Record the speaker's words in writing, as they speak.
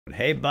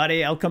Hey,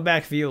 buddy, I'll come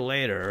back for you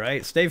later,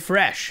 right? Stay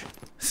fresh.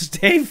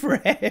 Stay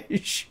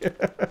fresh.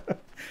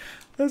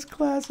 That's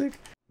classic.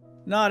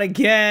 Not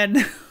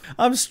again.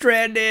 I'm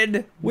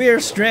stranded.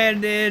 We're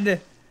stranded.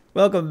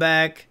 Welcome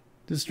back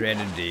to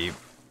Stranded Deep.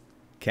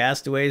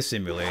 Castaway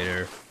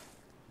Simulator.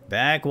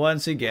 Back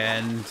once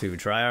again to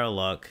try our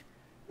luck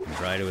and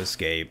try to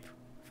escape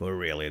for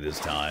really this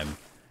time.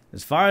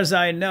 As far as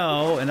I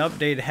know, an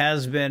update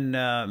has been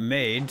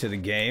made to the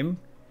game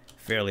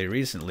fairly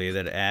recently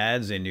that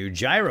adds a new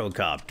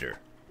gyrocopter.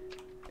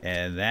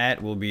 And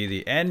that will be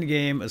the end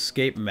game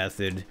escape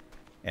method,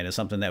 and it's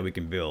something that we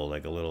can build,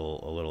 like a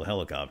little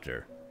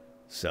helicopter.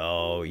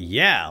 So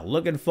yeah,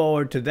 looking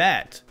forward to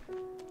that.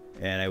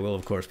 And I will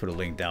of course put a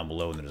link down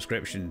below in the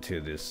description to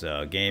this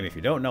game. If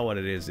you don't know what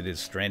it is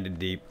Stranded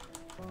Deep.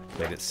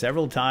 Played it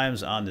several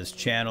times on this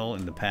channel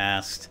in the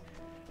past.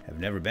 Have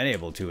never been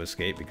able to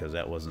escape because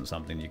that wasn't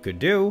something you could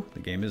do. The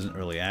game isn't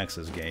early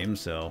access game,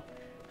 so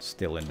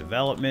still in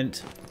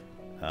development.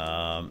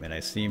 And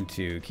I seem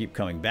to keep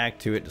coming back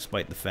to it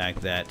despite the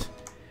fact that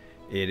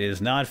it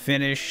is not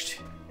finished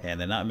and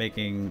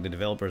the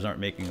developers aren't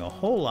making a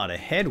whole lot of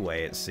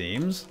headway, it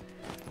seems,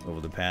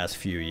 over the past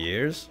few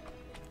years.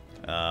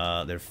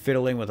 They're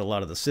fiddling with a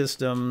lot of the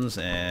systems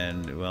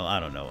and, well, I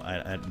don't know.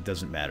 It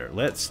doesn't matter.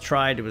 Let's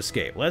try to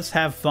escape. Let's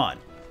have fun.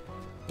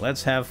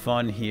 Let's have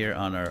fun here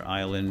on our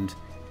island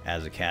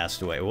as a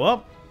castaway.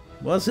 Whoop!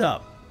 What's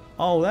up?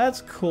 Oh,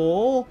 that's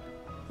cool.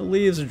 The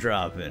leaves are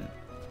dropping.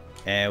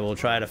 And we'll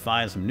try to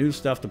find some new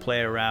stuff to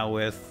play around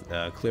with.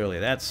 Clearly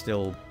that's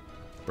still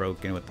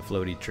broken with the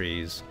floaty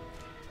trees.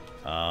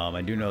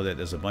 I do know that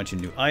there's a bunch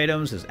of new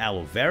items. There's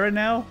aloe vera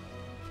now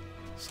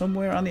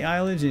somewhere on the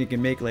islands, and you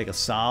can make like a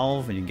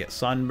salve, and you can get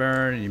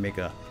sunburn, and you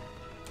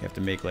have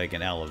to make like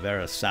an aloe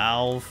vera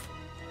salve.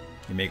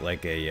 You make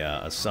like a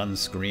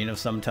sunscreen of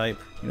some type.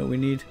 You know what we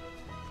need?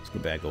 Let's go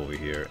back over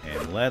here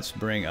and let's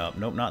bring up,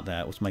 nope, not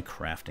that. What's my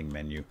crafting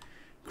menu?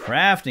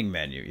 Crafting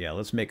menu. Yeah,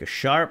 let's make a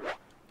sharp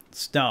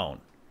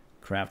stone.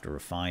 Craft a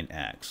refined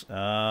axe.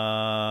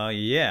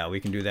 Yeah, we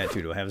can do that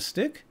too. Do I have a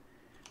stick?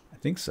 I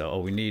think so. Oh,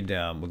 we need,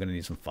 we're gonna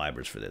need some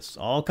fibers for this. It's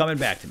all coming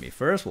back to me.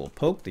 First, we'll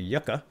poke the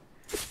yucca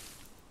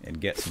and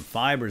get some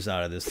fibers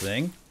out of this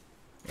thing.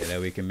 And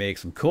then we can make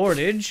some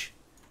cordage.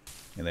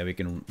 And then we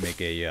can make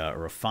a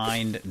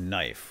refined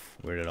knife.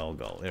 Where did it all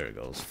go? There it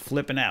goes.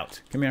 Flipping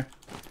out. Come here.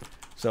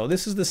 So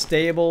this is the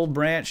stable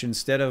branch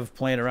instead of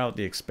playing around with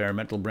the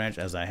experimental branch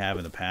as I have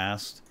in the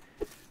past.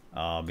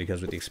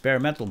 Because with the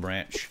experimental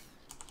branch,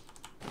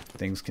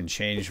 things can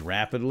change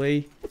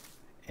rapidly.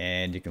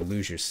 And you can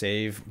lose your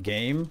save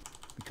game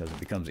because it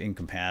becomes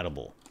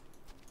incompatible.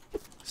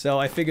 So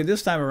I figured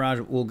this time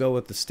around we'll go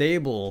with the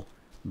stable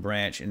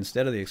branch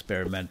instead of the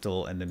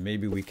experimental, and then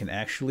maybe we can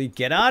actually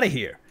get out of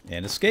here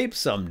and escape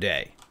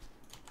someday.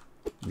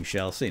 We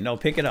shall see. No,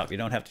 pick it up. You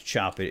don't have to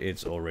chop it.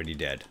 It's already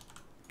dead.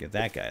 Get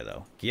that guy,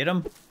 though. Get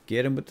him.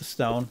 Get him with the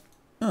stone.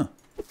 Huh.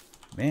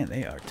 Man,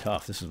 they are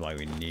tough. This is why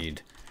we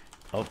need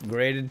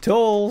upgraded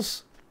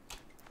tools.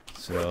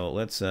 So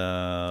let's,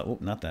 oh,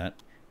 not that.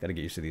 Gotta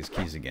get used to these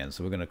keys again.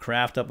 So we're gonna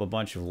craft up a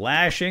bunch of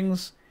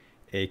lashings,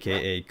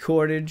 aka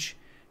cordage.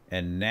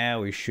 And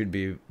now we should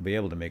be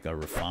able to make a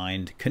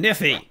refined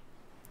kniffy.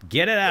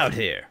 Get it out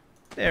here.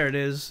 There it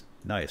is.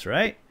 Nice,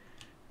 right?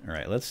 All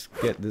right, let's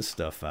get this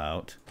stuff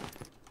out.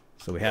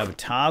 So we have a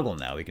toggle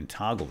now. We can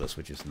toggle this,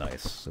 which is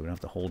nice. So we don't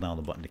have to hold down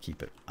the button to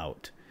keep it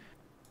out,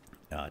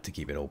 to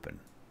keep it open.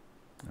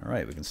 All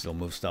right, we can still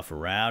move stuff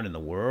around in the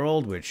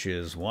world, which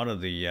is one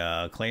of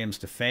the claims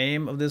to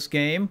fame of this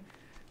game.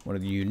 One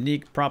of the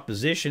unique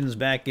propositions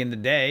back in the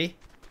day,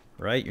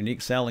 right?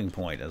 Unique selling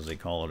point, as they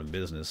call it in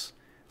business.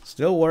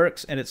 Still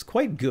works, and it's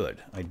quite good.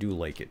 I do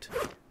like it.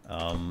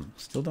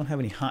 Still don't have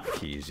any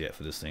hotkeys yet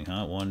for this thing,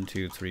 huh? 1,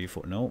 2, 3,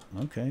 4. No.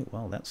 Okay.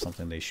 Well, that's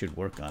something they should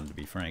work on, to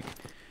be frank.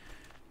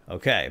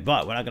 Okay,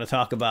 but we're not going to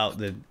talk about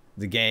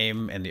the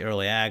game and the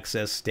early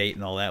access state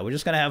and all that. We're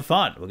just going to have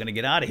fun. We're going to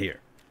get out of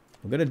here.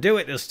 We're going to do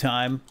it this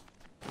time.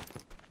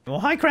 Well,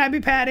 hi,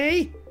 Krabby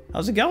Patty.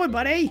 How's it going,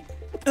 buddy?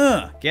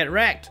 Get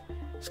wrecked.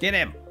 Skin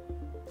him.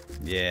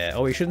 Yeah.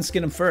 Oh, we shouldn't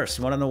skin him first.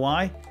 You want to know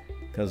why?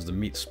 Because the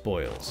meat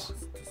spoils.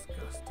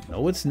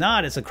 No, it's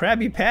not. It's a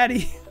Krabby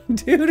Patty.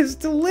 Dude, it's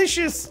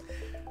delicious.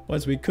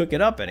 Once we cook it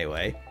up,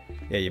 anyway.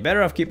 Yeah, you're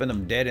better off keeping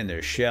them dead in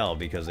their shell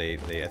because I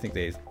think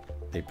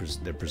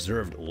they're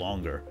preserved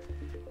longer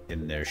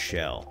in their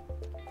shell,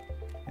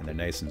 and they're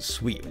nice and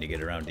sweet when you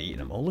get around to eating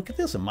them. Oh, look at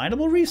this! A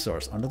mineable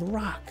resource under the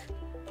rock.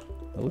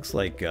 It looks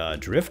like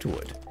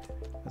driftwood.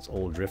 That's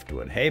old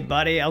driftwood. Hey,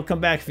 buddy, I'll come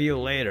back for you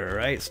later. All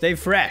right? Stay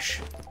fresh.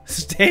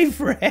 Stay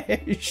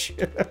fresh.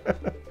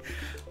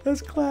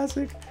 That's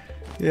classic.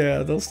 Yeah,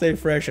 they'll stay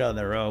fresh on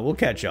their own. We'll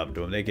catch up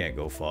to them. They can't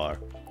go far.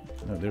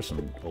 Oh, there's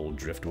some old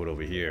driftwood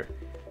over here,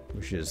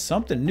 which is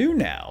something new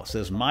now. It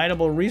says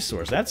mineable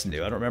resource. That's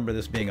new. I don't remember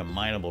this being a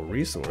mineable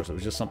resource. It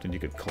was just something you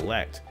could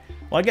collect.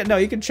 Well, no,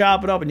 you can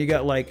chop it up and you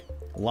got like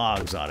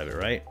logs out of it,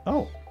 right?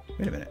 Oh,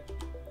 wait a minute.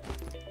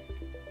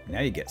 Now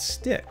you get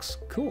sticks.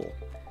 Cool.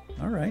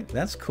 All right,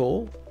 that's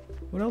cool.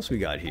 What else we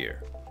got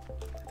here?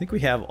 I think we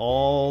have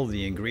all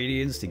the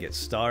ingredients to get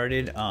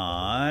started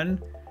on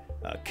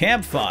a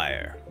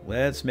campfire.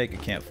 Let's make a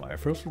campfire.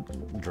 First, we'll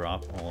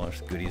drop all our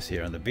goodies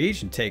here on the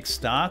beach and take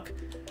stock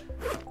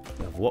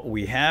of what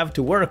we have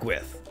to work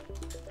with.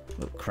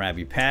 Little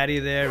Krabby Patty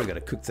there. We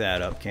gotta cook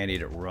that up. Can't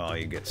eat it raw.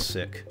 You get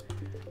sick.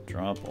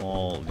 Drop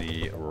all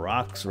the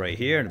rocks right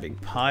here in a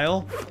big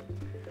pile.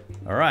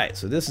 Alright,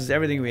 so this is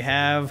everything we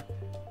have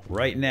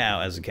right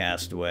now as a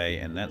castaway,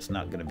 and that's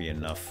not going to be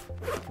enough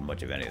for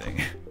much of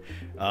anything.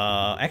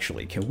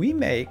 Actually, can we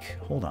make...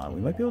 Hold on,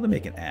 we might be able to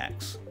make an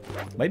axe.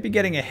 Might be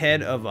getting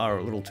ahead of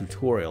our little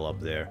tutorial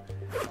up there,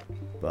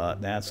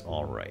 but that's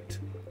alright.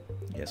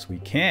 Yes, we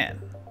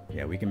can.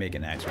 Yeah, we can make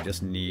an axe. We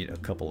just need a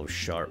couple of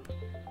sharp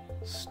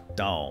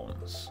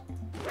stones.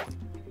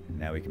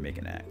 Now we can make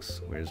an axe.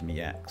 Where's me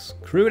axe?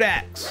 Crude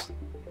axe!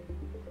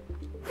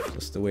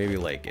 Just the way we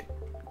like it.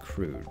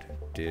 Crude.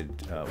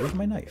 Where's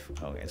my knife?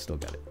 Okay, I still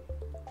got it.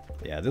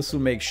 Yeah, this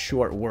will make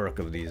short work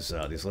of these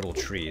little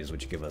trees,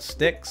 which give us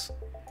sticks.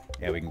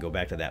 Yeah, we can go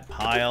back to that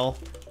pile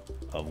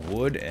of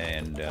wood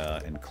and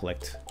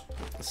collect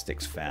the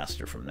sticks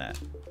faster from that.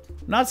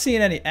 Not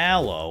seeing any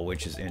aloe,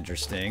 which is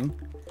interesting.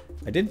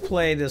 I did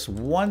play this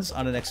once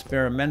on an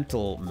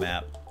experimental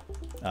map,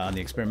 on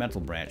the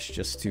experimental branch,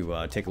 just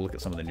to take a look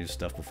at some of the new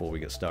stuff before we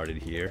get started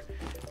here.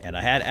 And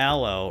I had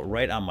aloe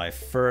right on my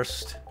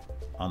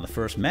on the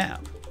first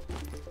map.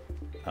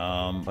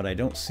 But I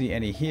don't see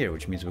any here,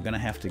 which means we're going to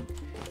have to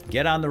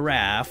get on the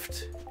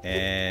raft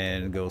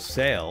and go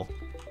sail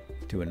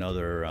to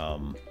another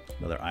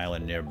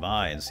island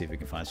nearby and see if we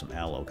can find some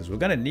aloe, because we're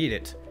going to need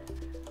it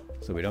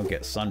so we don't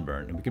get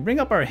sunburned. And we can bring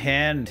up our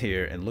hand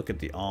here and look at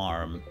the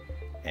arm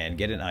and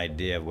get an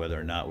idea of whether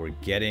or not we're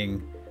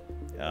getting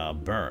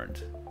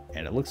burned.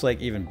 And it looks like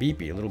even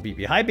Beepy, a little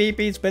Beepy. Hi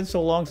Beepy, it's been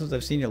so long since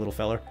I've seen you, little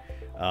feller.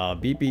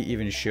 Beepy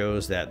even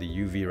shows that the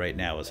UV right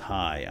now is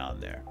high on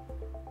there.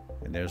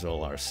 And there's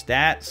all our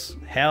stats: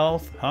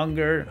 health,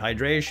 hunger,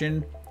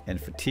 hydration,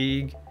 and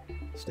fatigue.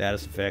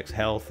 Status effects,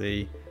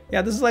 healthy.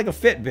 Yeah, this is like a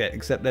Fitbit,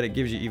 except that it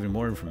gives you even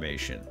more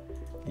information.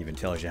 Even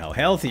tells you how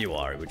healthy you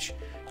are, which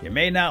you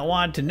may not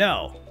want to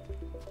know.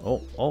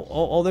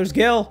 Oh, there's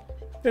Gil.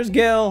 There's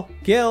Gil.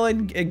 Gil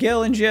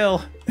and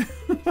Jill.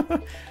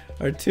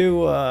 Our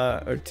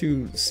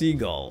two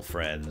seagull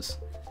friends.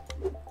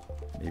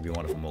 Maybe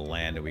one of them will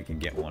land and we can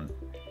get one.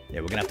 Yeah,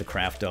 we're gonna have to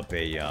craft up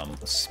a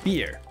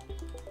spear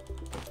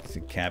to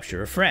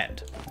capture a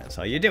friend. That's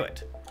how you do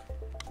it.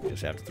 You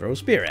just have to throw a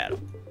spear at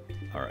him.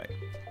 Alright.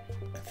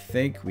 I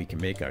think we can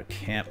make our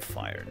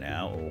campfire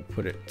now. We'll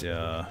put it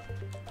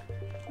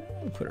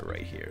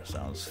right here.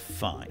 Sounds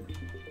fine.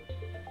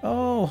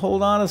 Oh,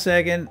 hold on a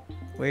second.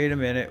 Wait a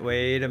minute.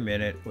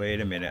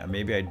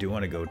 Maybe I do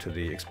want to go to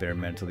the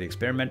experimental. The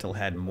experimental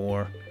had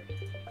more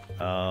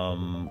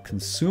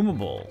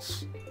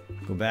consumables.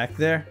 Go back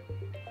there.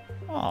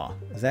 Oh,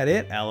 is that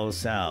it? Aloe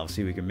salve.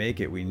 See, we can make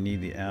it. We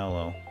need the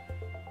aloe.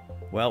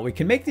 Well, we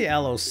can make the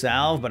aloe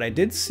salve, but I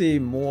did see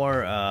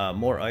more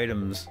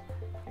items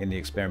in the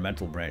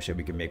experimental branch that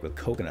we can make with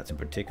coconuts in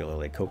particular,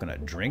 like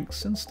coconut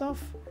drinks and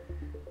stuff.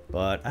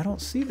 But I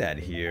don't see that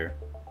here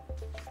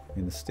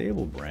in the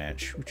stable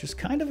branch, which is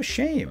kind of a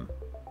shame.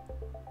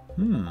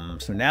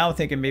 So now I'm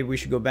thinking maybe we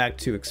should go back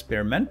to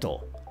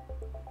experimental.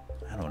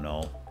 I don't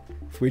know.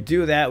 If we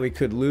do that, we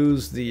could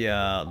lose the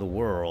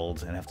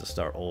world and have to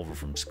start over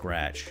from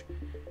scratch,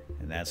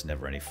 and that's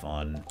never any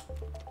fun.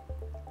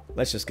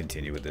 Let's just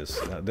continue with this.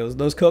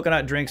 Those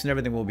coconut drinks and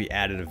everything will be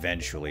added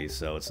eventually,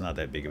 so it's not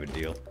that big of a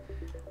deal.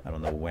 I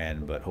don't know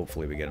when, but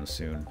hopefully we get them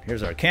soon.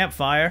 Here's our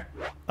campfire.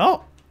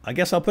 Oh, I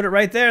guess I'll put it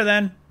right there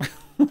then.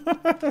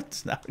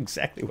 It's not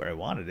exactly where I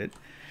wanted it,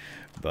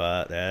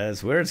 but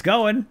that's where it's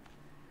going.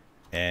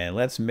 And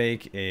let's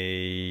make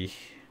a...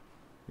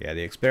 Yeah,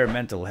 the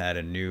experimental had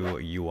a new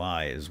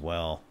UI as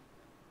well,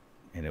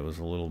 and it was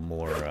a little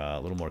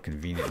more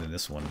convenient than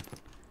this one.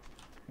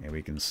 And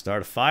we can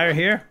start a fire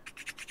here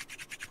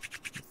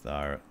with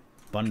our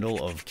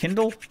bundle of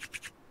kindle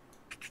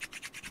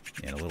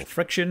and a little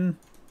friction.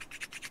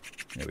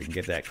 And we can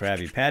get that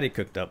Krabby Patty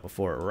cooked up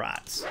before it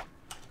rots.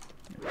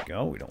 There we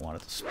go. We don't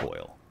want it to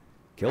spoil.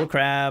 Kill a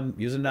crab,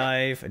 use a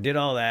knife. I did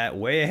all that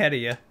way ahead of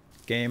you,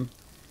 game.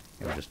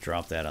 And we just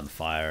drop that on the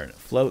fire and it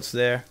floats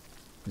there.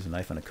 Use a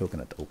knife and a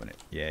coconut to open it.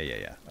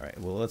 Yeah. All right,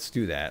 well, let's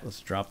do that.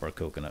 Let's drop our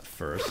coconut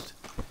first.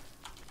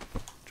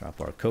 Drop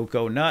our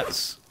cocoa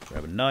nuts.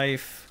 Grab a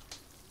knife.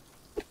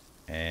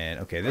 And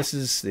okay, this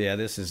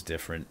is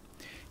different.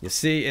 You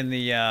see, in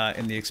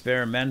the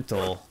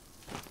experimental,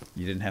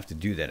 you didn't have to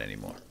do that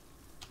anymore.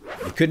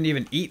 You couldn't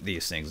even eat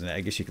these things, and I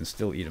guess you can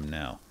still eat them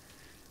now.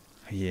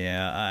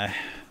 Yeah, I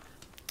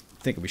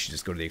think we should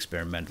just go to the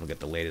experimental, get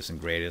the latest and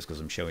greatest, because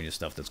I'm showing you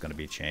stuff that's going to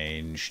be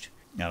changed.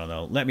 I don't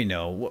know. Let me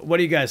know. What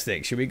do you guys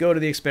think? Should we go to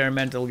the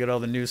experimental, get all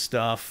the new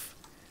stuff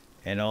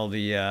and all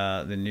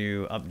the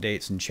new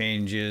updates and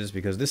changes?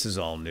 Because this is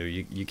all new.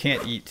 You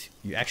can't eat.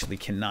 You actually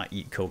cannot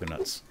eat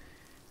coconuts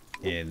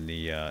in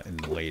the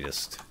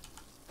latest.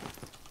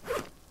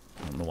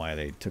 I don't know why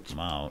they took them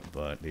out,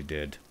 but they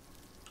did.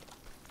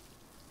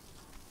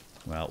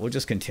 Well, we'll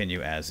just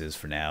continue as is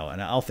for now,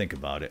 and I'll think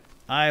about it.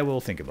 I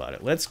will think about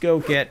it. Let's go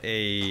get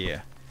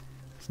a...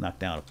 Let's knock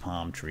down a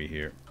palm tree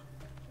here.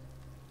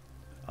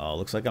 Oh,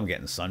 looks like I'm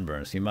getting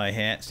sunburned. See my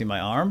hand? See my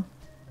arm?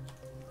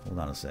 Hold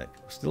on a sec.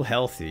 Still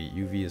healthy.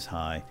 UV is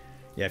high.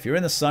 Yeah, if you're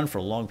in the sun for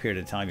a long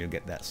period of time, you'll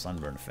get that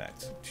sunburn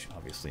effect, which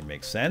obviously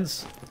makes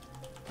sense.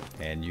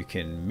 And you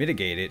can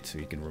mitigate it, so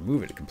you can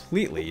remove it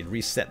completely and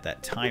reset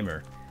that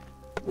timer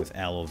with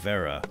aloe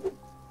vera,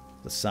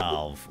 the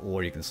salve,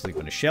 or you can sleep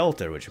in a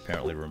shelter, which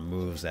apparently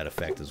removes that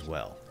effect as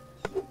well.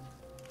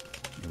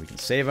 And we can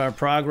save our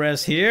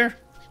progress here.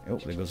 Oh,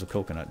 there goes a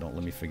coconut. Don't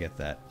let me forget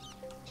that.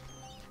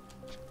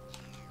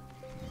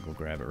 I'll go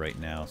grab it right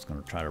now. It's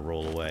going to try to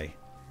roll away.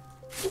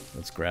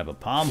 Let's grab a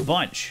palm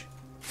bunch.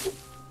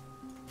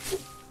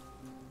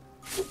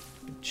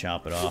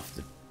 Chop it off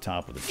the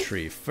top of the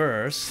tree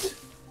first.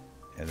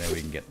 And then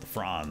we can get the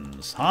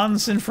fronds.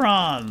 Hans and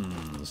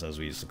fronds, as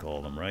we used to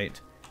call them, right?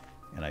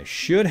 And I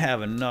should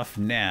have enough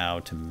now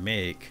to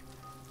make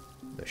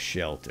the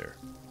shelter.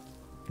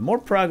 The more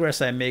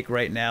progress I make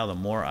right now, the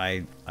more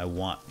I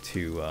want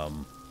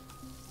to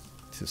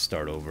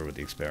start over with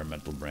the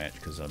experimental branch,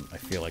 because I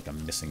feel like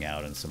I'm missing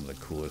out on some of the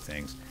cooler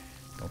things.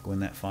 Don't go in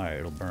that fire,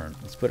 it'll burn.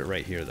 Let's put it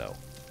right here, though.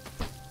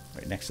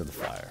 Right next to the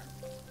fire.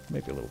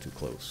 Maybe a little too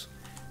close.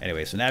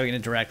 Anyway, so now we can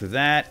interact with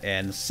that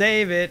and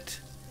save it.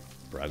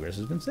 Progress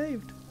has been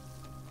saved.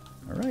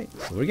 Alright,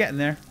 so we're getting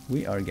there.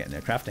 We are getting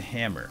there. Craft a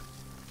hammer.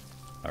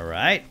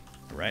 Alright.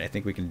 Alright, I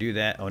think we can do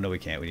that. Oh, no, we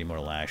can't. We need more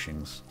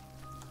lashings.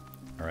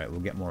 Alright, we'll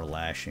get more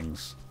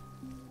lashings.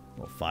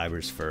 Well,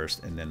 fibers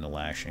first, and then the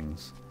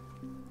lashings.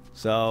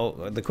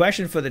 So, the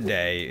question for the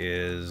day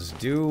is,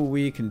 do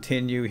we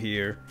continue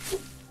here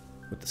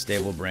with the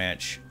stable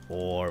branch,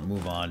 or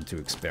move on to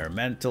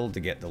experimental to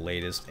get the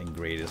latest and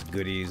greatest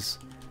goodies?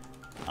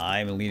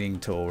 I'm leaning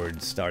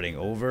towards starting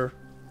over.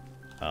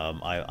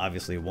 I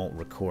obviously won't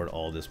record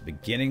all this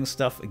beginning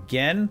stuff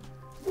again.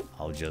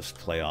 I'll just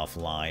play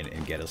offline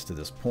and get us to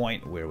this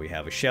point where we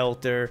have a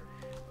shelter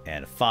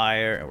and a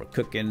fire and we're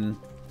cooking,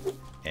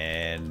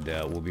 and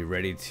we'll be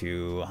ready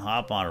to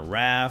hop on a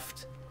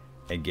raft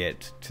and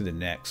get to the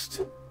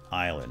next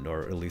island,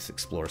 or at least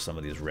explore some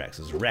of these wrecks.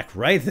 There's a wreck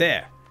right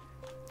there,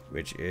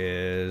 which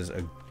is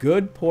a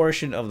good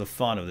portion of the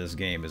fun of this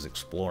game, is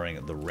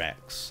exploring the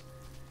wrecks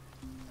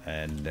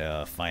and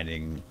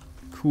finding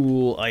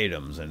cool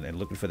items and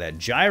looking for that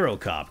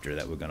gyrocopter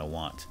that we're going to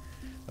want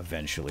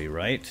eventually,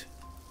 right?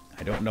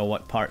 I don't know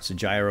what parts a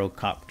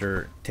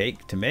gyrocopter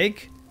take to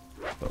make,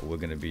 but we're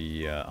going to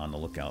be on the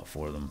lookout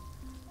for them.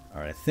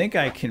 Alright, I think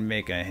I can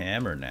make a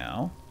hammer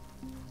now.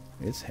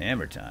 It's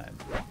hammer time.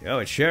 Oh,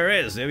 it sure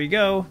is. There we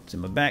go. It's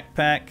in my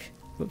backpack.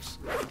 Whoops.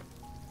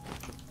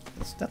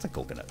 That's a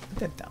coconut.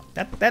 Put that down.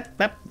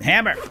 That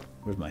hammer.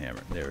 Where's my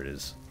hammer? There it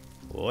is.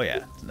 Oh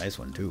yeah, it's a nice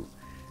one too.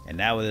 And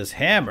now with this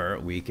hammer,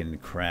 we can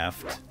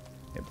craft,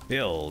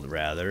 build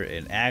rather,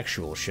 an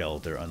actual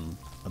shelter.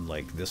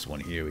 Unlike this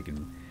one here, we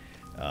can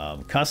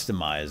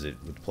customize it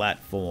with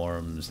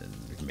platforms, and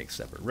we can make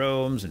separate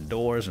rooms and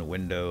doors and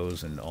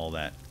windows and all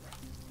that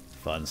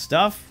fun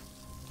stuff.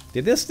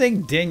 Did this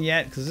thing ding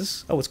yet? Because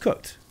this, oh, it's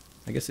cooked.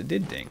 I guess it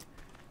did ding.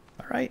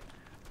 All right.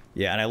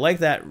 Yeah, and I like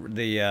that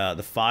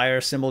the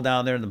fire symbol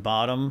down there in the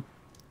bottom.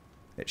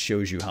 It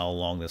shows you how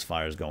long this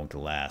fire is going to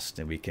last,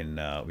 and we can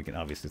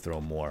obviously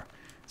throw more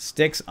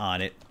sticks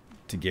on it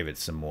to give it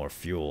some more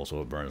fuel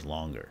so it burns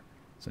longer.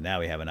 So now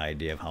we have an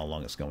idea of how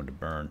long it's going to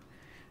burn.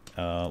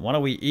 Why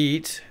don't we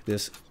eat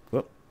this?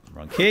 Whoop,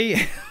 wrong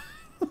key.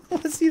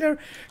 Let's eat our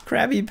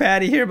Krabby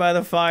Patty here by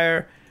the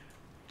fire.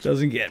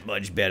 Doesn't get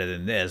much better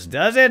than this,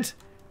 does it?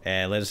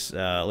 And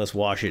let's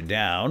wash it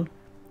down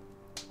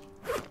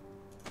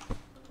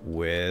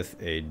with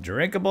a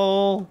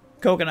drinkable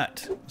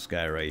coconut. This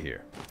guy right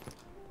here.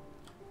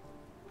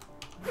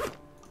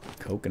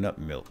 Coconut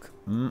milk.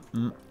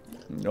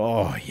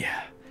 Oh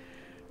yeah.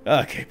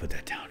 Okay, put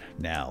that down.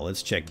 Now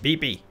let's check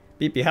Beepy.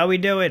 Beepy, how we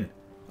doing?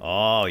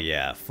 Oh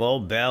yeah, full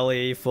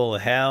belly, full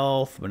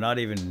health. We're not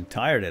even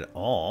tired at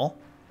all,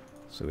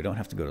 so we don't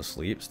have to go to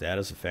sleep.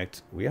 Status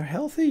effect: we are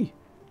healthy.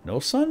 No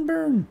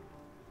sunburn.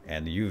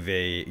 And the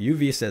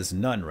UV says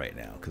none right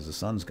now because the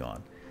sun's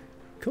gone.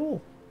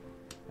 Cool.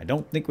 I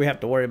don't think we have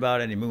to worry about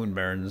any moon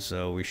burns,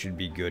 so we should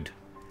be good.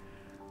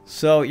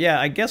 So yeah,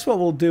 I guess what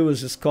we'll do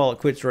is just call it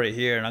quits right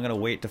here, and I'm gonna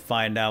wait to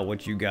find out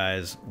what you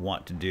guys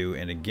want to do.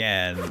 And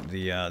again,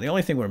 the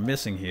only thing we're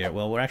missing here,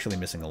 well, we're actually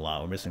missing a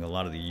lot. We're missing a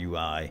lot of the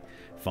UI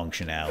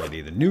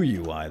functionality, the new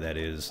UI that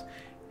is,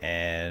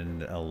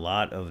 and a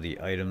lot of the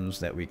items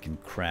that we can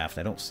craft.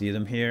 I don't see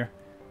them here.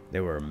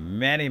 There were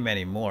many,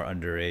 many more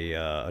under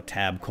a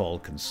tab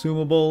called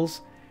consumables.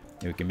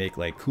 And we can make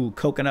like cool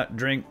coconut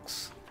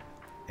drinks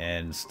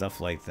and stuff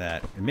like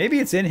that. And maybe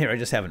it's in here, I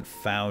just haven't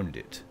found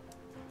it.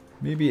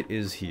 Maybe it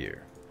is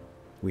here.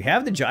 We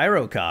have the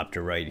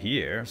gyrocopter right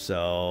here,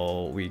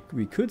 so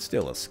we could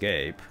still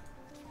escape.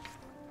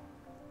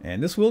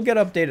 And this will get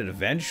updated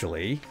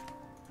eventually.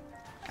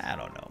 I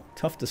don't know.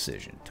 Tough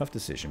decision. Tough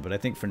decision. But I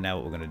think for now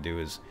what we're going to do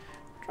is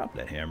drop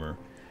that hammer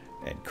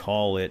and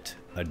call it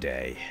a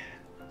day.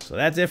 So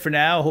that's it for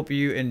now. Hope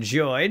you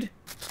enjoyed.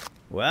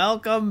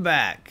 Welcome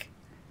back.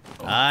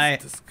 Oh,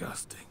 it's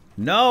disgusting.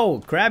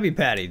 No, Krabby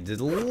Patty,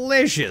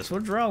 delicious.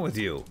 What's wrong with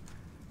you?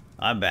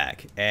 I'm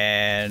back,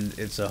 and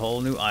it's a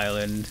whole new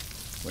island.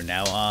 We're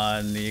now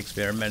on the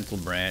experimental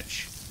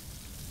branch,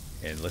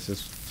 and let's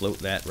just float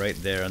that right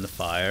there on the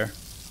fire.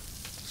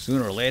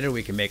 Sooner or later,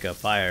 we can make a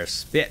fire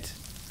spit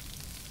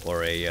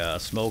or a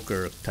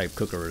smoker type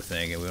cooker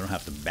thing, and we don't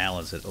have to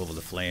balance it over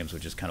the flames,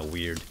 which is kind of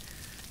weird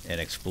and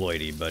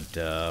exploity. But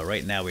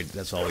right now,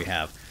 that's all we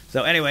have.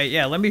 So anyway,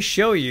 yeah, let me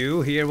show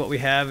you here what we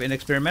have in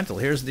experimental.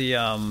 Here's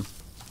the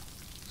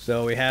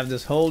so we have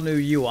this whole new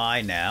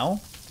UI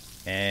now,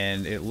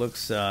 and it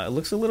looks a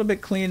little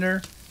bit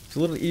cleaner. It's a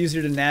little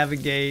easier to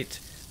navigate.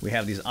 We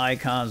have these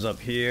icons up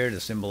here to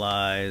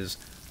symbolize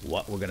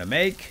what we're gonna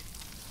make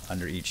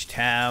under each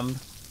tab.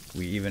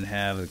 We even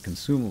have the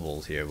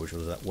consumables here, which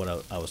was what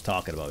I was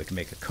talking about. We can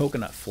make a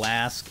coconut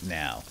flask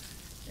now,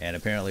 and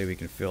apparently we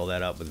can fill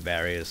that up with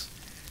various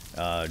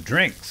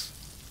drinks,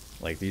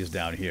 like these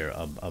down here.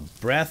 A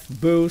breath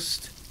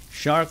boost,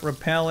 shark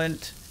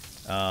repellent.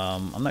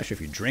 I'm not sure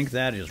if you drink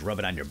that or just rub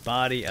it on your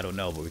body. I don't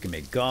know, but we can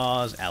make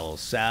gauze, aloe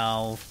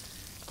salve,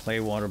 clay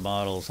water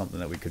bottle, something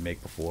that we could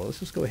make before. Let's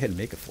just go ahead and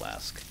make a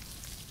flask.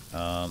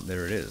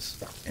 There it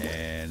is.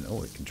 And,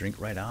 oh, we can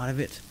drink right out of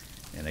it.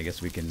 And I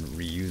guess we can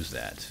reuse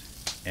that.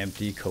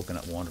 Empty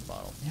coconut water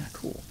bottle. Yeah,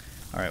 cool.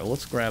 Alright, well,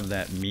 let's grab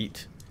that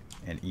meat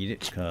and eat it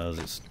because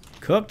it's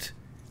cooked.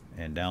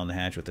 And down the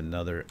hatch with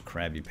another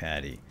Krabby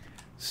Patty.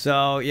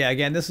 So, yeah,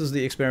 again, this is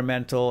the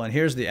experimental. And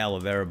here's the aloe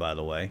vera, by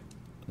the way.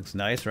 Looks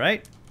nice,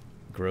 right?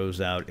 Grows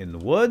out in the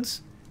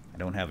woods. I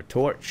don't have a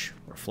torch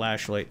or a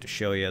flashlight to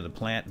show you the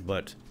plant,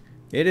 but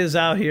it is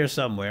out here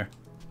somewhere.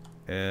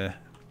 Where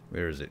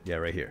is it? Yeah,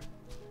 right here.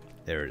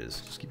 There it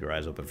is. Just keep your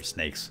eyes open for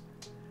snakes.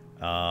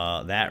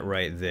 That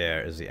right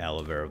there is the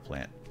aloe vera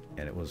plant,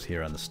 and it was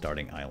here on the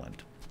starting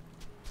island.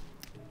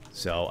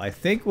 So I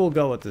think we'll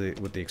go with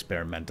the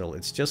experimental.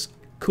 It's just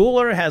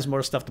cooler, it has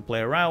more stuff to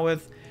play around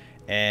with,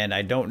 and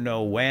I don't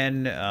know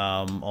when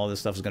all this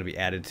stuff is going to be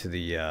added to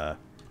the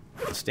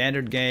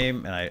standard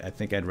game, and I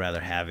think I'd rather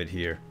have it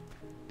here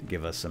to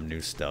give us some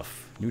new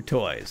stuff, new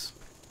toys.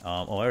 Oh,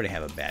 I already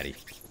have a baddie.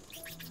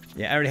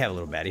 Yeah, I already have a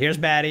little baddie. Here's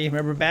Baddie.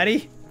 Remember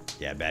Baddie?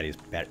 Yeah,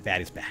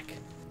 Baddie's back.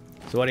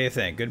 So what do you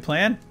think? Good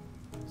plan?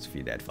 Let's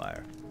feed that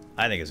fire.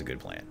 I think it's a good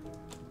plan.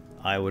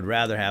 I would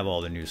rather have all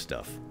the new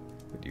stuff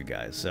with you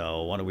guys.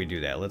 So why don't we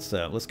do that?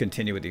 Let's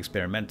continue with the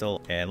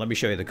experimental, and let me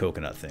show you the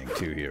coconut thing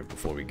too here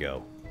before we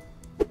go.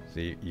 So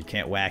you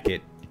can't whack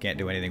it. You can't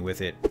do anything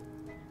with it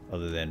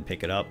other than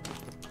pick it up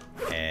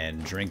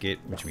and drink it,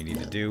 which we need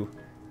to do.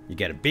 You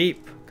get a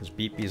beep because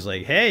Beepy's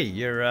like, hey,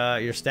 your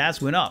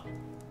stats went up.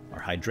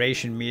 Our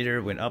hydration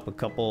meter went up a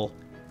couple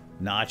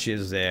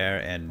notches there,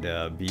 and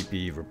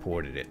BP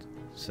reported it.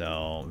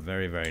 So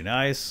very, very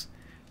nice.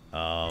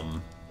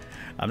 I'm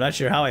not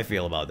sure how I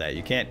feel about that.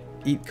 You can't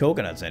eat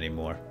coconuts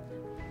anymore.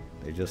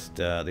 They just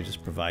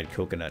provide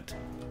coconut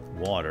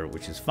water,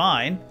 which is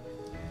fine,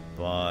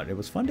 but it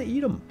was fun to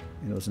eat them.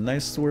 It was a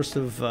nice source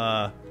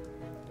of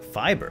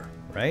fiber,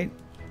 right?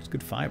 It's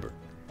good fiber.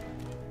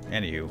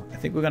 Anywho, I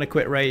think we're gonna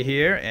quit right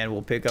here, and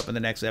we'll pick up in the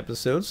next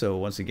episode. So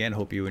once again,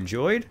 hope you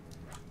enjoyed,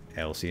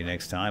 and we'll see you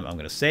next time. I'm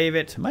gonna save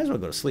it. Might as well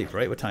go to sleep,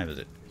 right? What time is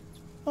it?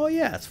 Oh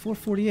yeah, it's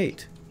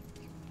 4:48.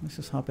 Let's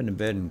just hop into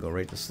bed and go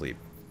right to sleep.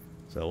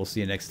 So we'll see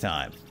you next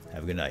time.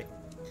 Have a good night.